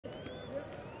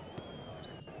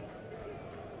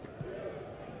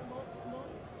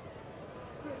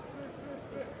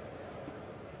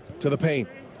To the paint.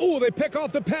 Oh, they pick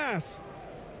off the pass.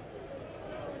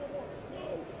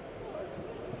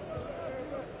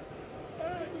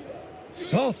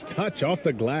 Soft touch off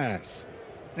the glass.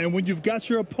 And when you've got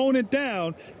your opponent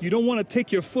down, you don't want to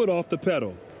take your foot off the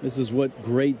pedal. This is what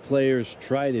great players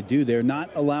try to do. They're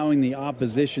not allowing the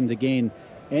opposition to gain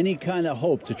any kind of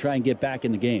hope to try and get back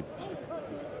in the game.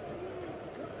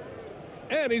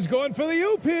 And he's going for the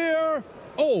oop here.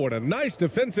 Oh, what a nice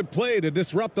defensive play to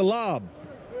disrupt the lob.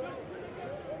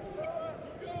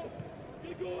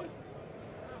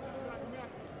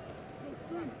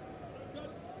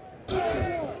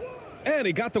 And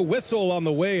he got the whistle on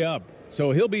the way up,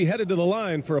 so he'll be headed to the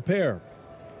line for a pair.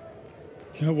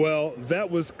 Well, that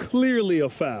was clearly a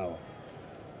foul.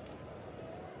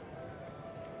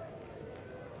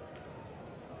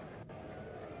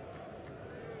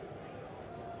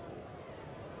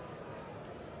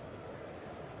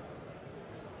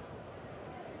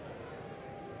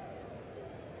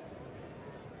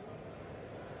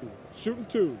 Shooting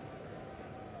two.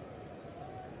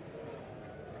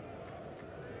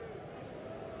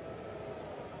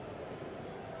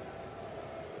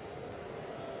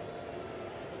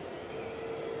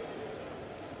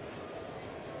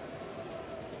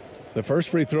 The first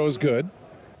free throw is good.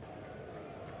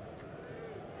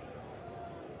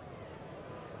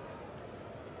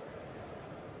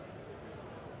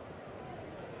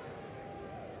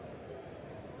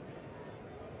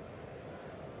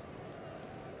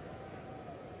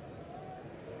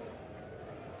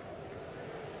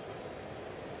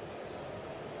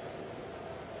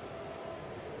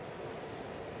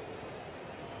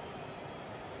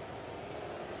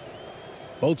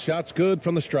 Both shots good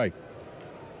from the stripe.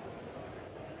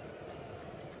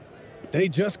 They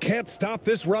just can't stop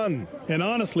this run. And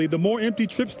honestly, the more empty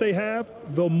trips they have,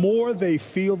 the more they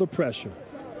feel the pressure.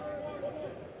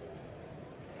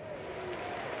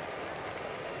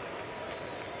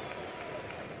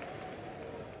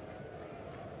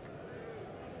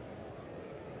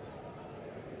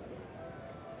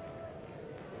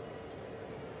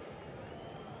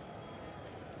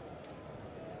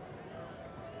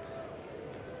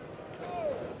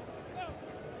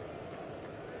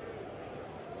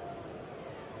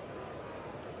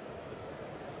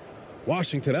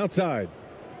 Washington outside.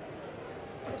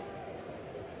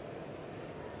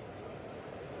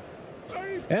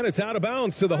 And it's out of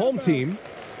bounds to the home team.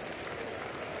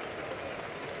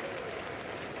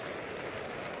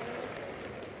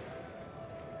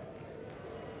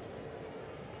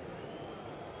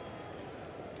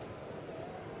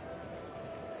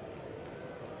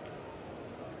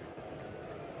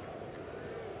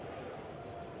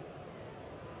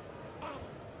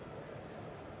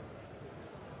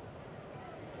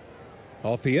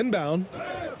 Off the inbound.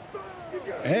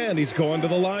 And he's going to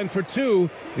the line for two.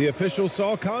 The official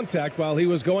saw contact while he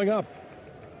was going up.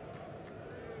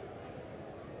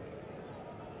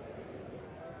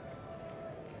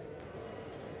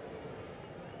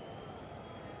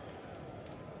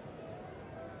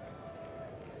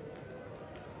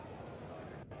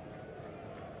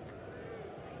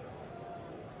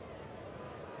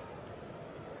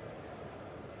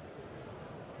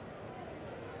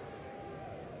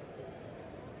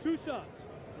 Two shots.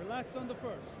 Relax on the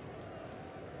first.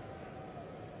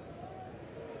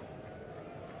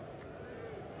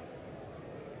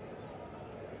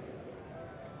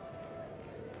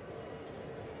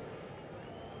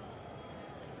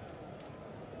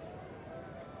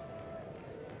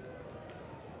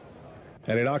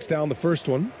 And he knocks down the first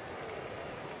one.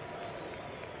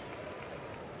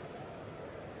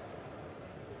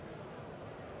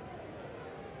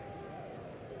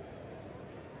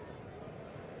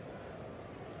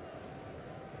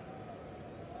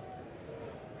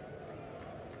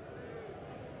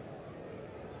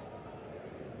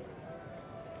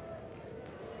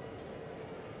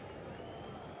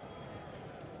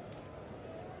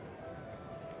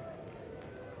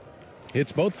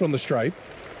 Hits both from the stripe.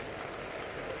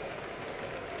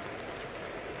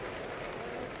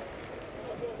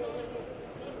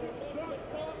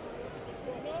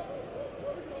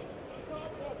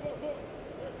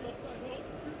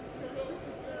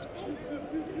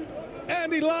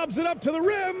 And he lobs it up to the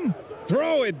rim.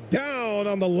 Throw it down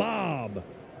on the lob.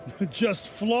 Just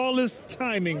flawless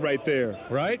timing right there.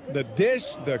 Right? The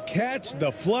dish, the catch,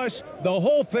 the flush, the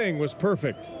whole thing was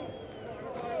perfect.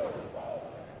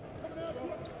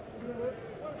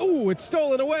 Ooh, it's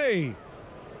stolen away.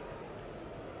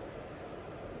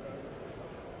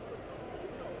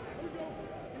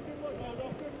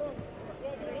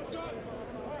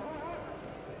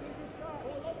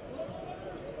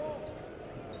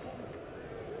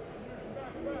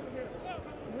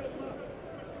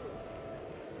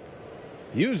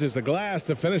 Uses the glass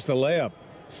to finish the layup.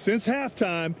 Since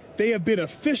halftime, they have been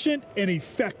efficient and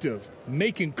effective,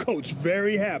 making Coach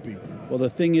very happy. Well, the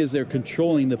thing is, they're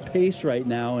controlling the pace right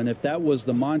now, and if that was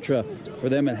the mantra for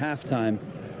them at halftime,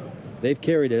 they've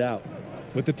carried it out.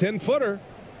 With the 10-footer,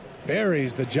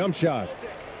 buries the jump shot.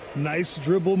 Nice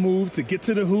dribble move to get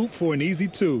to the hoop for an easy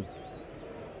 2.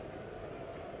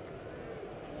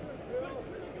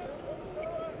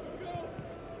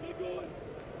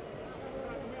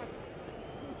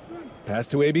 Pass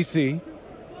to ABC.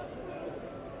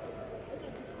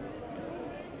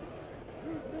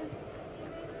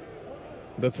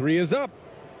 The 3 is up.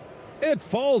 It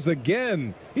falls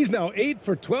again. He's now 8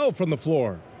 for 12 from the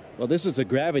floor. Well, this is a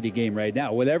gravity game right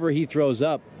now. Whatever he throws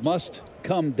up must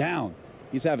come down.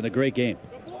 He's having a great game.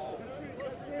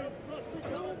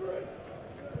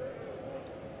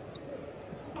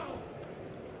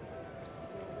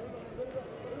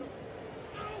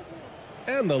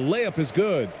 And the layup is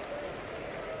good.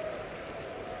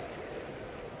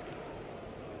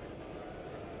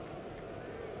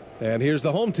 And here's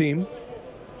the home team.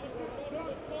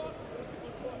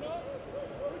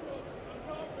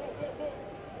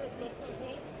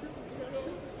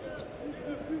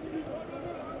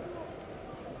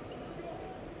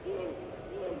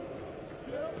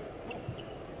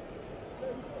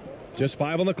 Just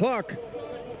 5 on the clock.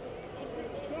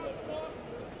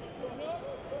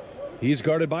 He's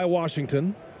guarded by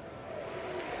Washington.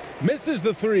 Misses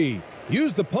the 3.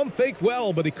 Used the pump fake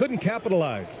well, but he couldn't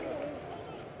capitalize.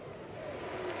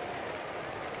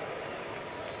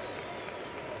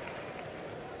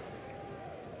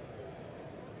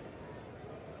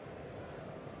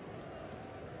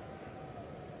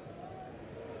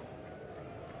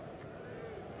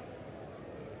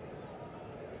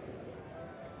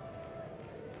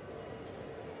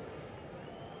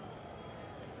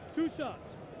 Two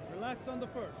shots. Relax on the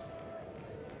first.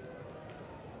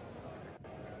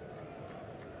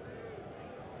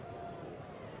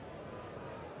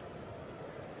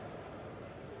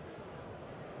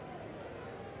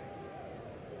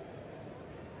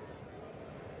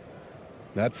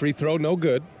 That free throw, no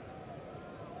good.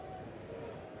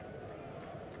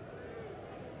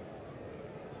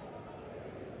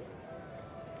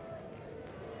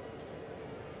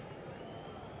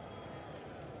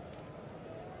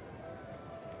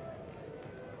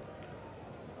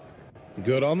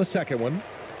 Good on the second one.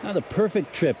 Not a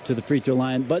perfect trip to the free throw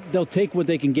line, but they'll take what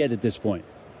they can get at this point.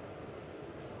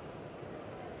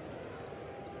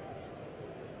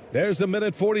 There's a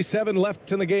minute 47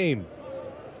 left in the game.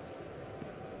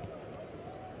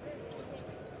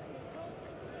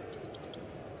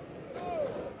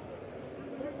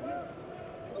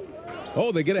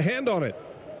 Oh, they get a hand on it.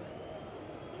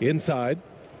 Inside.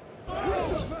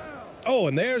 Oh,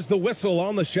 and there's the whistle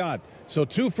on the shot. So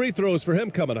 2 free throws for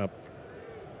him coming up.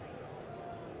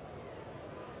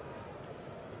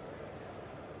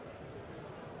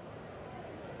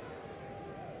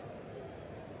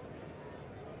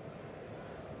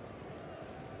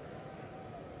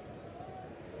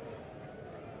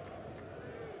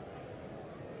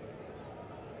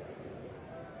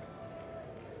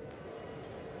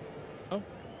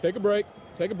 Take a break.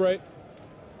 Take a break.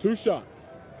 2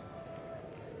 shots.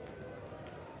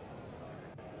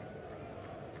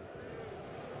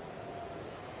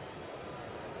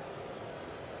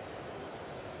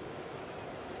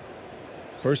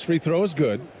 First free throw is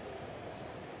good.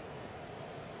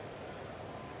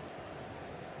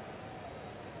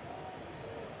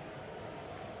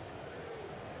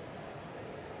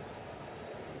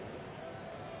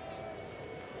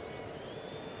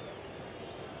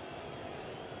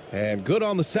 And good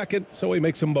on the second, so he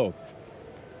makes them both.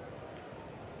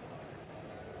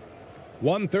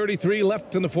 1:33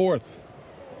 left in the fourth.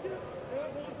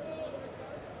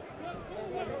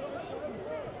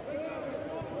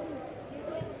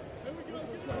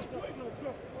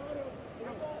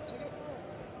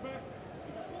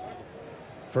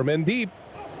 From in deep.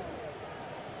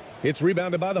 It's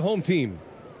rebounded by the home team.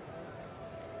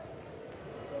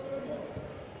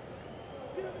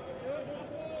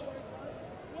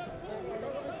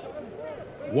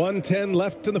 .110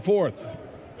 left in the fourth.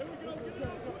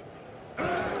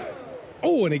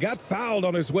 Oh, and he got fouled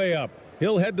on his way up.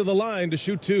 He'll head to the line to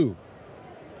shoot 2.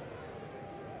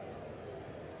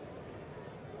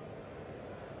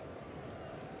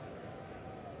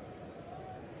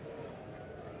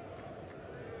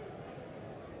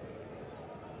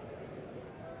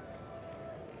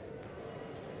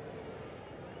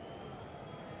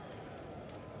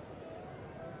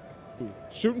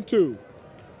 Shooting 2.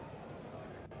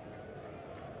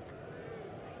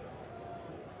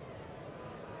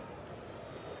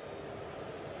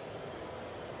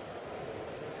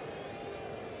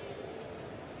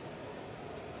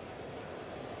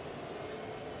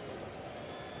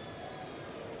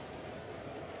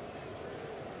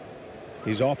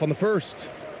 He's off on the first.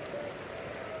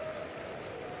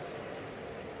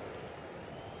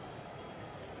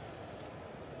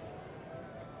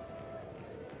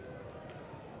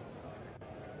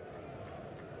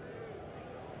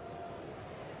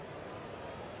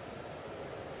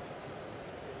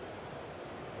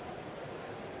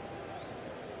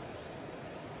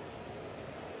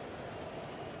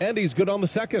 And he's good on the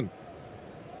second.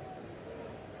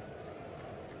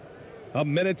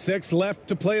 1:06 left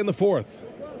to play in the fourth.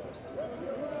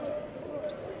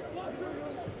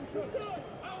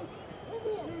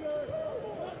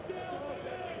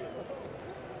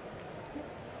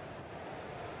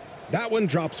 That one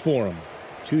drops for him.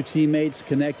 Two teammates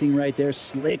connecting right there.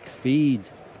 Slick feed.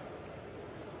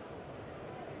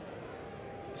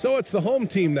 So it's the home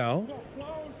team now.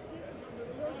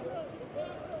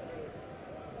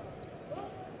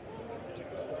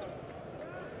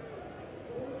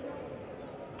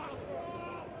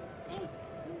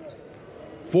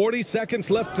 .40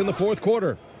 left in the fourth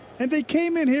quarter. And they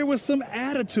came in here with some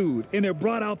attitude, and it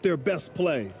brought out their best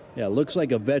play. Yeah, looks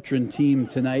like a veteran team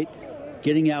tonight,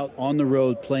 getting out on the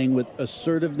road, playing with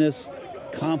assertiveness,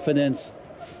 confidence,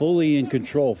 fully in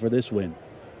control for this win.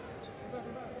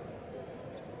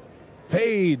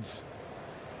 Fades.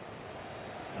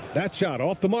 That shot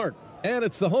off the mark. And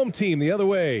it's the home team the other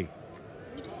way.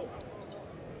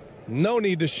 No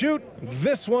need to shoot.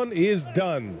 This one is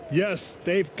done. Yes,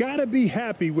 they've got to be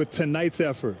happy with tonight's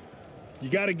effort. You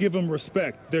got to give them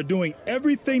respect. They're doing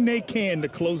everything they can to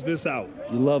close this out.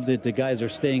 You loved it. The guys are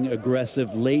staying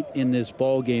aggressive late in this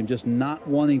ball game, just not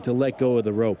wanting to let go of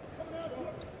the rope.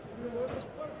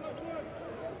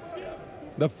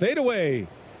 The fadeaway.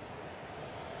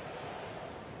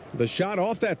 The shot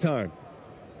off that time.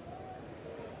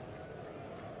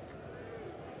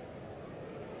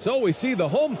 So we see the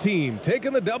home team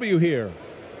taking the W here.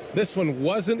 This one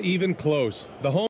wasn't even close. The home